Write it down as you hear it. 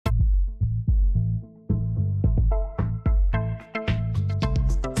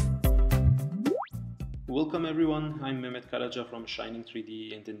Welcome everyone, I'm Mehmet Karaca from Shining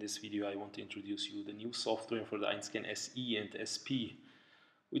 3D, and in this video I want to introduce you the new software for the EinScan SE and SP,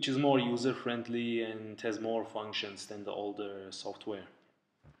 which is more user-friendly and has more functions than the older software.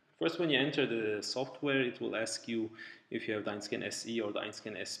 First, when you enter the software, it will ask you if you have the EinScan SE or the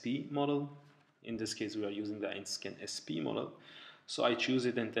EinScan SP model. In this case we are using the EinScan SP model. So I choose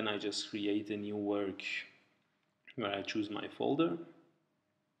it and then I just create a new work where I choose my folder.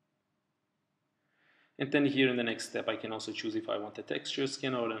 And then here in the next step I can also choose if I want a texture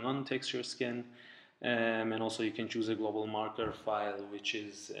scan or a non-texture scan, and also you can choose a global marker file, which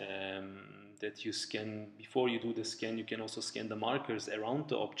is that you scan before you do the scan. You can also scan the markers around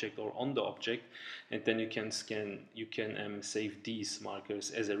the object or on the object, and then you can save these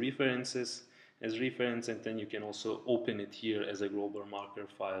markers as reference, and then you can also open it here as a global marker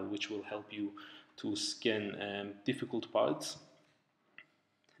file, which will help you to scan difficult parts.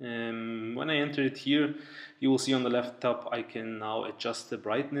 When I enter it here, you will see on the left top I can now adjust the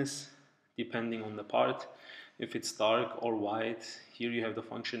brightness depending on the part, if it's dark or white. Here you have the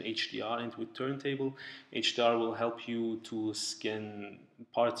function HDR, and with turntable, HDR will help you to scan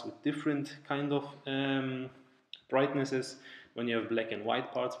parts with different kind of brightnesses. When you have black and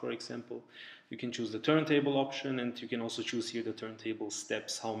white parts, for example, you can choose the turntable option, and you can also choose here the turntable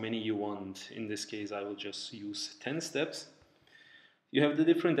steps, how many you want. In this case I will just use 10 steps. You have the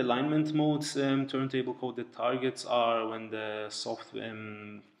different alignment modes. Turntable coded targets are when the software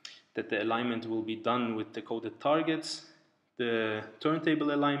that the alignment will be done with the coded targets. The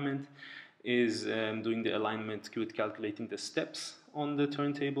turntable alignment is doing the alignment with calculating the steps on the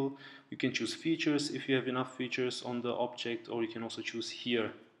turntable. You can choose features if you have enough features on the object, or you can also choose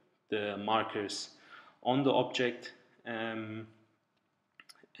here the markers on the object. And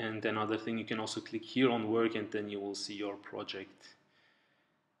another thing, you can also click here on work, and then you will see your project.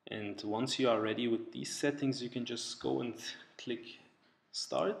 And once you are ready with these settings, you can just go and click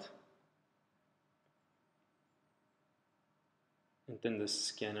start, and then the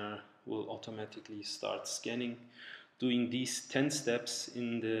scanner will automatically start scanning, doing these 10 steps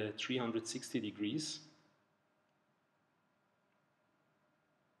in the 360 degrees.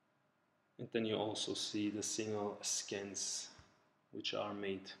 And then you also see the single scans which are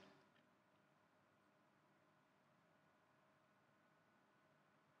made.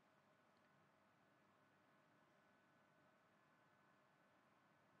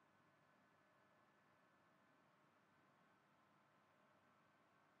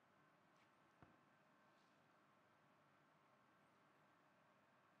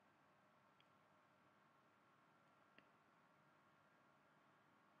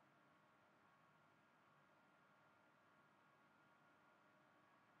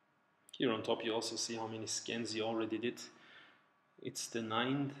 Here on top you also see how many scans you already did. It's the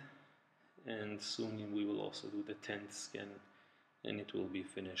 9th, and soon we will also do the 10th scan, and it will be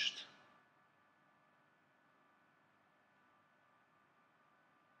finished.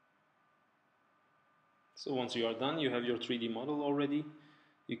 So once you are done, you have your 3D model already.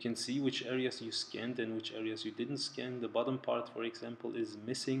 You can see which areas you scanned and which areas you didn't scan. The bottom part, for example, is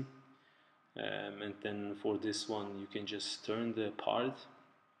missing. And then for this one you can just turn the part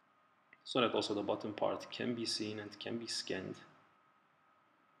so that also the bottom part can be seen and can be scanned.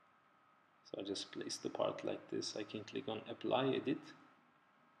 So I just place the part like this. I can click on apply, edit,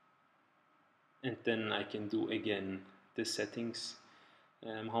 and then I can do again the settings,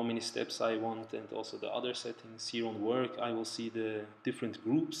 how many steps I want, and also the other settings. Here on work I will see the different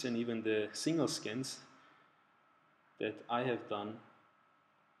groups and even the single scans that I have done,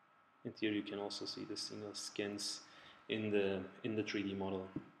 and here you can also see the single scans in the 3D model.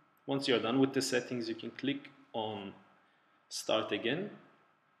 Once you are done with the settings, you can click on start again,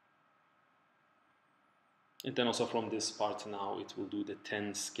 and then also from this part now it will do the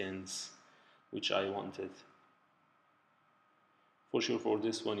 10 scans which I wanted. For sure, for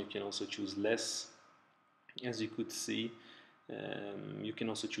this one you can also choose less. As you could see, you can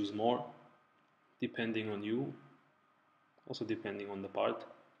also choose more depending on you, also depending on the part.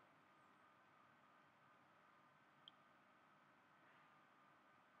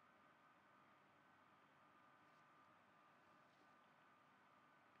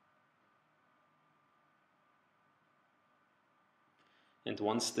 And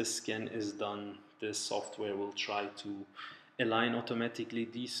once the scan is done, the software will try to align automatically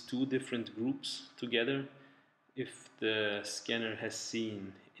these two different groups together. If the scanner has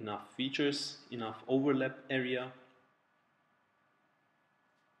seen enough features, enough overlap area,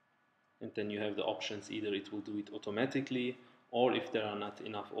 and then you have the options, either it will do it automatically, or if there are not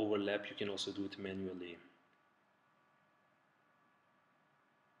enough overlap, you can also do it manually.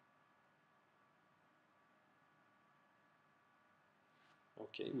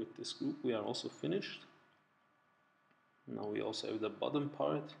 Okay, with this group we are also finished. Now we also have the bottom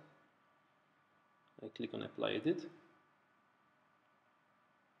part. I click on Apply Edit.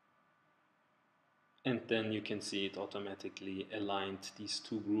 And then you can see it automatically aligned these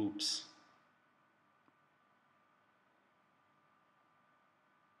two groups.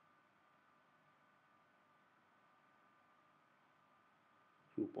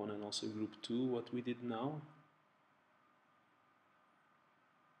 Group 1 and also Group 2, what we did now.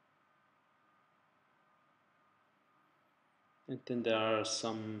 And then there are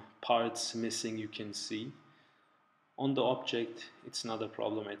some parts missing, you can see. On the object, it's not a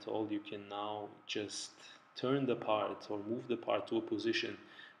problem at all. You can now just turn the part or move the part to a position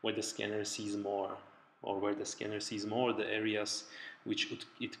where the scanner sees more, or where the scanner sees more the areas which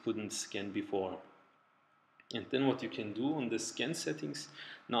it couldn't scan before. And then what you can do on the scan settings,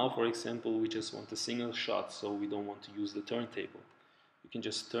 now for example we just want a single shot, so we don't want to use the turntable. You can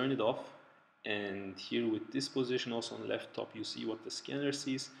just turn it off, and here with this position also on the left top you see what the scanner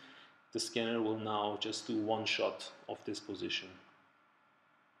sees. The scanner will now just do one shot of this position.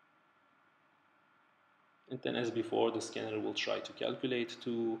 And then as before, the scanner will try to calculate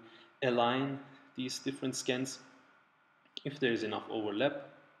to align these different scans if there is enough overlap,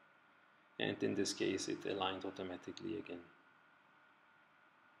 and in this case it aligned automatically again.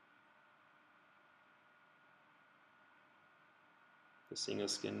 The single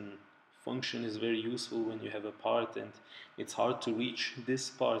scan function is very useful when you have a part and it's hard to reach these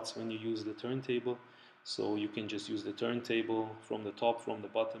parts when you use the turntable. So you can just use the turntable from the top, from the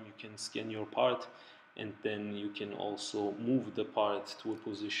bottom, you can scan your part, and then you can also move the part to a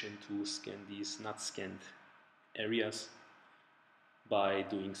position to scan these not scanned areas by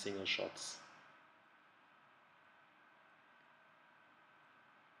doing single shots.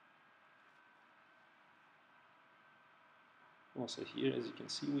 Also here, as you can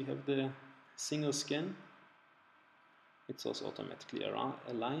see, we have the single scan. It's also automatically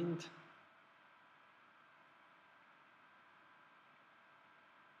aligned.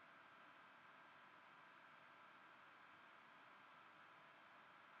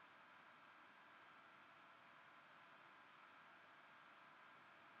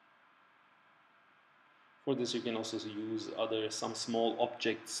 For this you can also use some small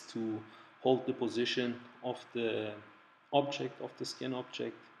objects to hold the position of the object, of the scan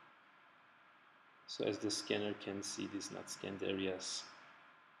object, so as the scanner can see these not scanned areas.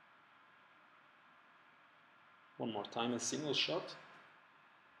 One more time, a single shot.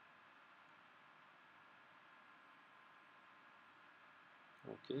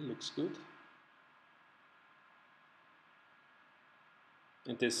 Okay, looks good.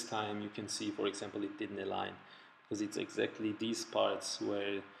 And this time you can see, for example, it didn't align, because it's exactly these parts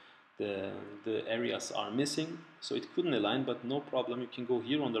where the areas are missing, so it couldn't align, but no problem. You can go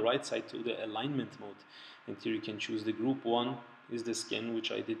here on the right side to the alignment mode, and here you can choose the group 1 is the scan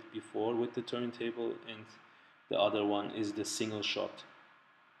which I did before with the turntable, and the other one is the single shot.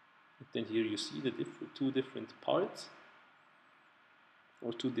 And then here you see the two different parts,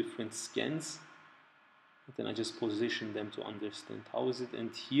 or two different scans. And then I just position them to understand how is it.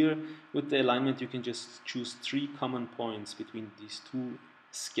 And here with the alignment you can just choose 3 common points between these two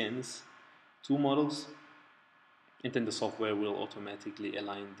scans, two models, and then the software will automatically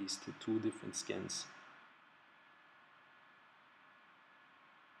align these two different scans.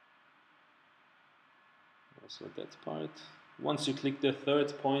 Also that part. Once you click the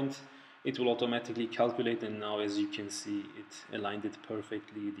third point, it will automatically calculate, and now as you can see it aligned it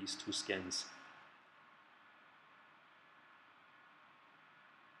perfectly, these two scans.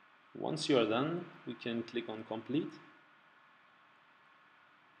 Once you are done, we can click on complete,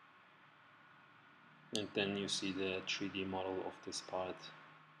 and then you see the 3D model of this part.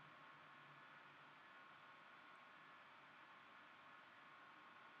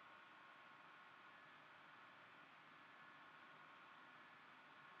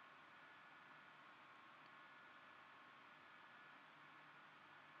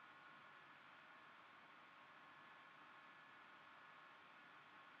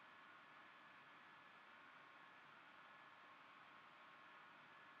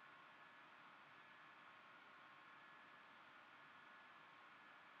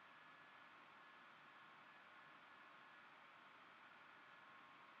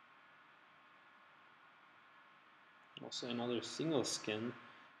 Also another single scan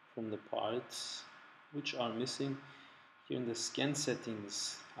from the parts which are missing. Here in the scan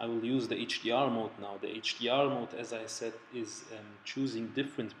settings I will use the HDR mode now. The HDR mode, as I said, is choosing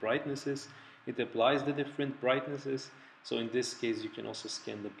different brightnesses. It applies the different brightnesses, so in this case you can also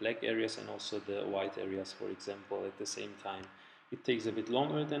scan the black areas and also the white areas, for example, at the same time. It takes a bit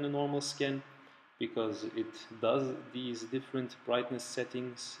longer than a normal scan because it does these different brightness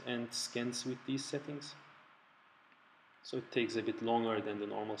settings and scans with these settings. So it takes a bit longer than the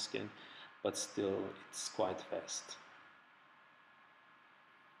normal scan, but still it's quite fast.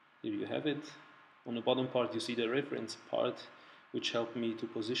 Here you have it. On the bottom part you see the reference part, which helped me to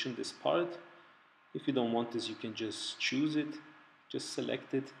position this part. If you don't want this, you can just choose it, just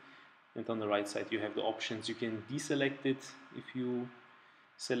select it, and on the right side you have the options. You can deselect it if you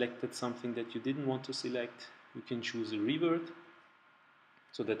selected something that you didn't want to select. You can choose a revert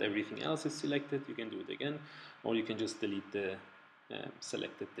so that everything else is selected. You can do it again, or you can just delete the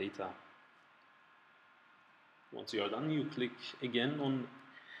selected data. Once you are done, you click again on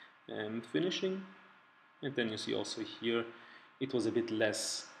finishing, and then you see also here it was a bit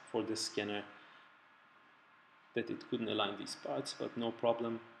less for the scanner that it couldn't align these parts, but no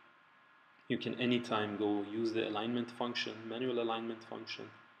problem. You can anytime go use the alignment function, manual alignment function,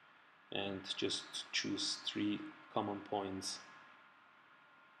 and just choose 3 common points.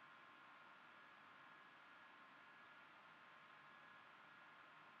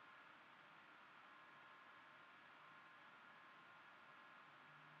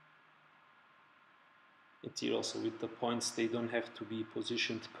 And here also with the points, they don't have to be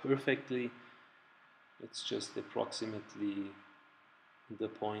positioned perfectly. It's just approximately the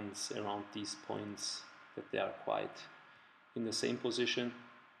points around these points that they are quite in the same position.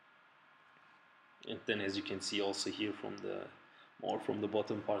 And then as you can see also here from the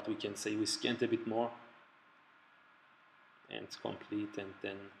bottom part, we can say we scanned a bit more and complete, and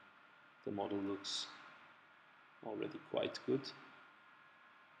then the model looks already quite good.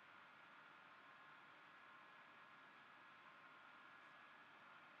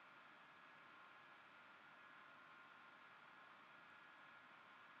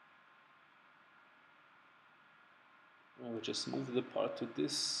 I will just move the part to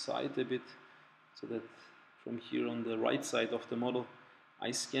this side a bit, so that from here on the right side of the model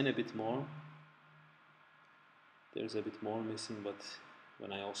I scan a bit more. There's a bit more missing, but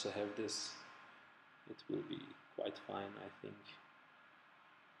when I also have this, it will be quite fine, I think.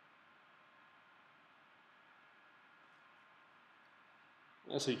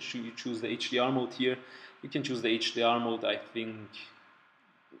 Also, you choose the HDR mode here. You can choose the HDR mode, I think,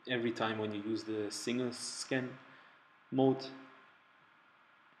 every time when you use the single scan mode,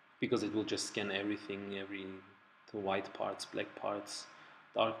 because it will just scan everything, the white parts, black parts,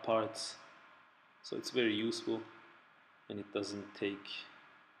 dark parts. So it's very useful, and it doesn't take,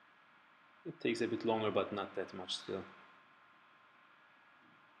 it takes a bit longer, but not that much still.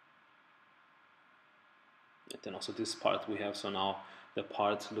 And then also this part we have, so now the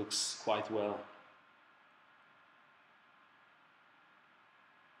part looks quite well.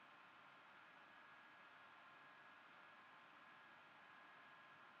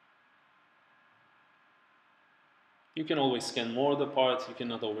 You can always scan more of the part, you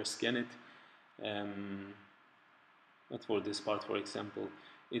cannot overscan it. But for this part, for example,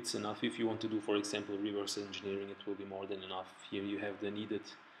 it's enough. If you want to do, for example, reverse engineering, it will be more than enough. Here you have the needed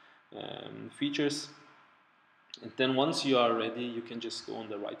features. And then once you are ready, you can just go on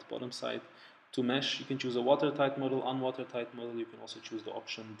the right bottom side to mesh. You can choose a watertight model, unwatertight model. You can also choose the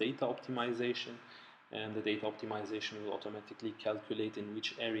option data optimization, and the data optimization will automatically calculate in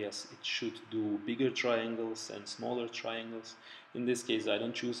which areas it should do bigger triangles and smaller triangles. In this case, I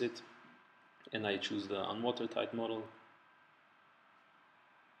don't choose it, and I choose the unwatertight model.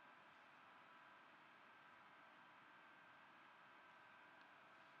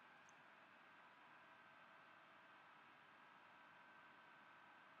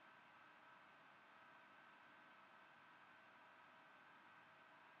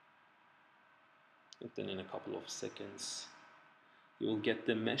 And then in a couple of seconds you will get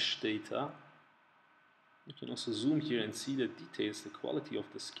the mesh data. You can also zoom here and see the details, the quality of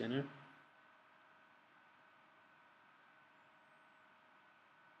the scanner.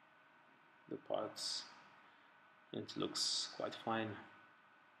 The parts, and it looks quite fine.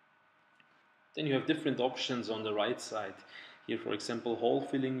 Then you have different options on the right side. Here, for example, hole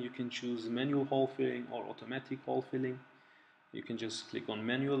filling, you can choose manual hole filling or automatic hole filling. You can just click on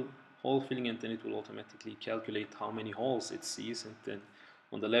manual hole filling, and then it will automatically calculate how many holes it sees. And then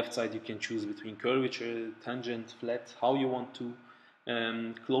on the left side you can choose between curvature, tangent, flat, how you want to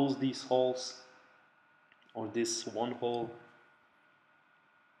close these holes, or this one hole.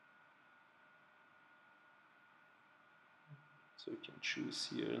 So you can choose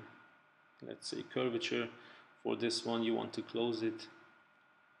here, let's say curvature. For this one you want to close it,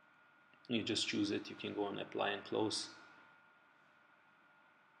 you just choose it. You can go and apply and close.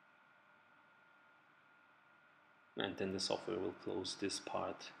 and then the software will close this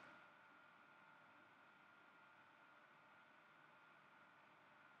part.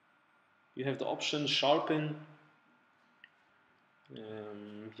 You have the option sharpen.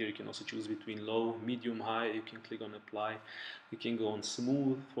 Here you can also choose between low, medium, high. You can click on apply. You can go on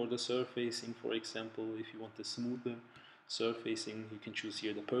smooth for the surfacing, for example. If you want the smoother surfacing, you can choose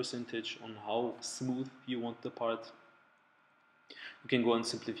here the percentage on how smooth you want the part. You can go on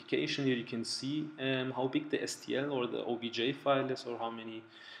simplification. Here you can see how big the STL or the OBJ file is, or how many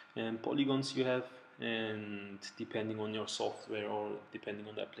polygons you have, and depending on your software or depending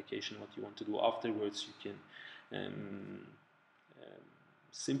on the application what you want to do afterwards, you can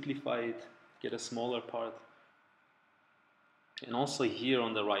simplify it, get a smaller part. And also here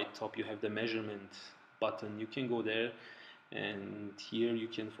on the right top you have the measurement button. You can go there, and here you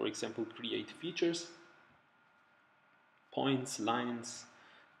can, for example, create features, points, lines,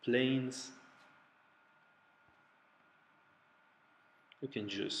 planes. You can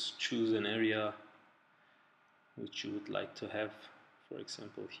just choose an area which you would like to have, for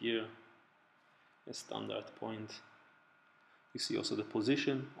example here a standard point. You see also the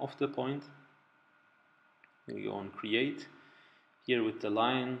position of the point. Then we go on create. Here with the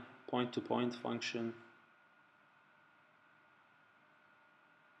line point-to-point function,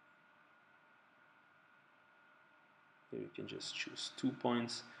 here you can just choose 2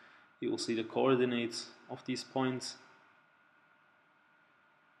 points. You will see the coordinates of these points.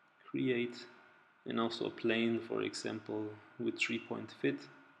 Create, and also a plane, for example, with 3-point fit.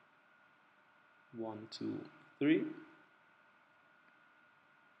 1, 2, 3.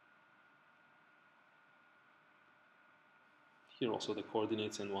 Here also the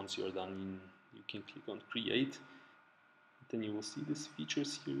coordinates, and once you're done, you can click on create. Then you will see these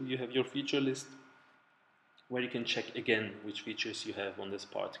features here. You have your feature list where you can check again which features you have on this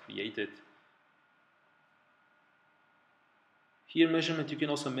part created. Here measurement, you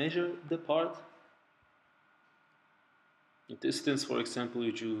can also measure the part. The distance, for example,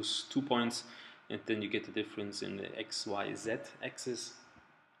 you choose 2 points, and then you get the difference in the X, Y, Z axis.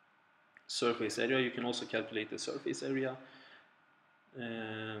 Surface area, you can also calculate the surface area.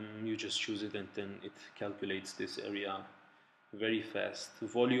 You just choose it and then it calculates this area very fast.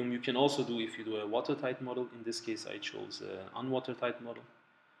 Volume you can also do if you do a watertight model. In this case I chose an unwatertight model,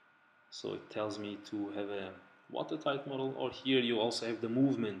 so it tells me to have a watertight model. Or here you also have the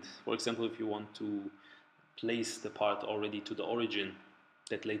movement. For example, if you want to place the part already to the origin,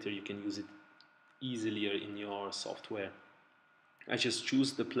 that later you can use it easier in your software. I just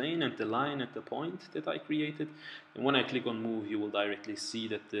choose the plane and the line at the point that I created, and when I click on move, you will directly see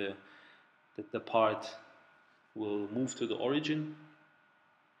that the part will move to the origin,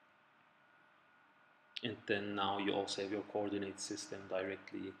 and then now you also have your coordinate system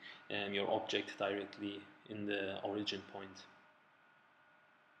directly and your object directly in the origin point.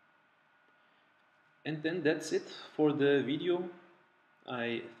 And then that's it for the video.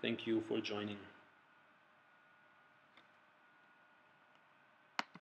 I thank you for joining.